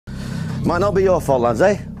Might not be your fault, lads,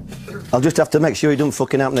 eh? I'll just have to make sure it don't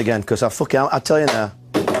fucking happen again, because I tell you now,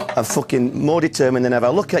 I'm fucking more determined than ever.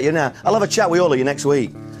 I'll look at you now. I'll have a chat with all of you next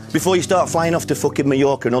week. Before you start flying off to fucking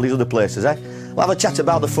Mallorca and all these other places, eh? I'll have a chat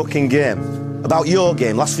about the fucking game. About your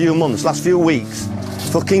game, last few months, last few weeks.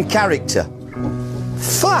 Fucking character.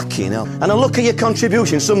 Fucking hell. And I'll look at your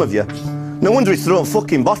contribution, some of you. No wonder he's thrown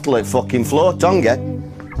fucking bottle at fucking floor, Tonga.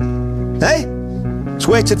 Hey? It's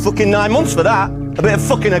waited fucking 9 months for that. A bit of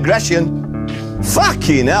fucking aggression.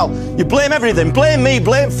 Fucking hell. You blame everything. Blame me,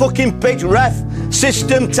 blame fucking pitch, ref,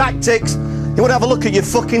 system, tactics. You want to have a look at your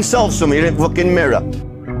fucking self, some of you in fucking mirror.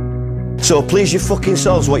 So please your fucking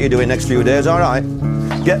selves what you're doing next few days, alright?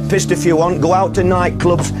 Get pissed if you want, go out to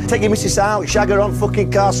nightclubs, take your missus out, shag her on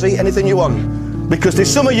fucking car seat, anything you want. Because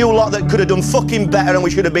there's some of you lot that could have done fucking better and we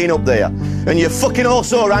should have been up there. And you're fucking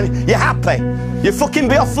also around, you're happy. You fucking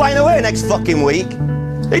be off flying away next fucking week.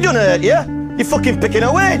 It don't hurt you. You're fucking picking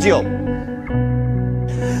a wage up.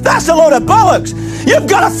 That's a load of bollocks. You've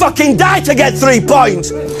got to fucking die to get 3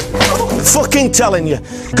 points. Fucking telling you.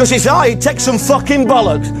 Because it's hard, it takes some fucking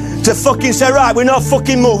bollocks to fucking say, right, we're not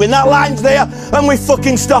fucking moving. That line's there and we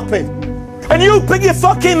fucking stop it. And you pick your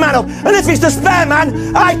fucking man up. And if it's the spare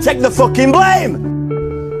man, I take the fucking blame.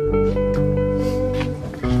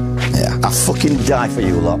 Yeah, I fucking die for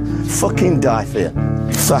you lot. Fucking die for you.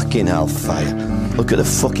 Fucking hellfire. Look at the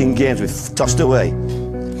fucking games we've tossed away.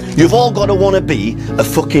 You've all got to want to be a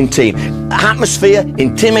fucking team. Atmosphere,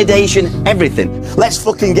 intimidation, everything. Let's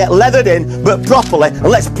fucking get leathered in, but properly, and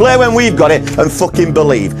let's play when we've got it and fucking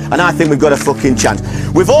believe. And I think we've got a fucking chance.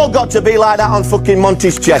 We've all got to be like that on fucking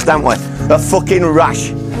Monty's chest, haven't we? A fucking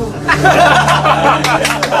rash.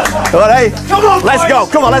 All right? Come on, let's go.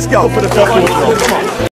 Come on, let's go.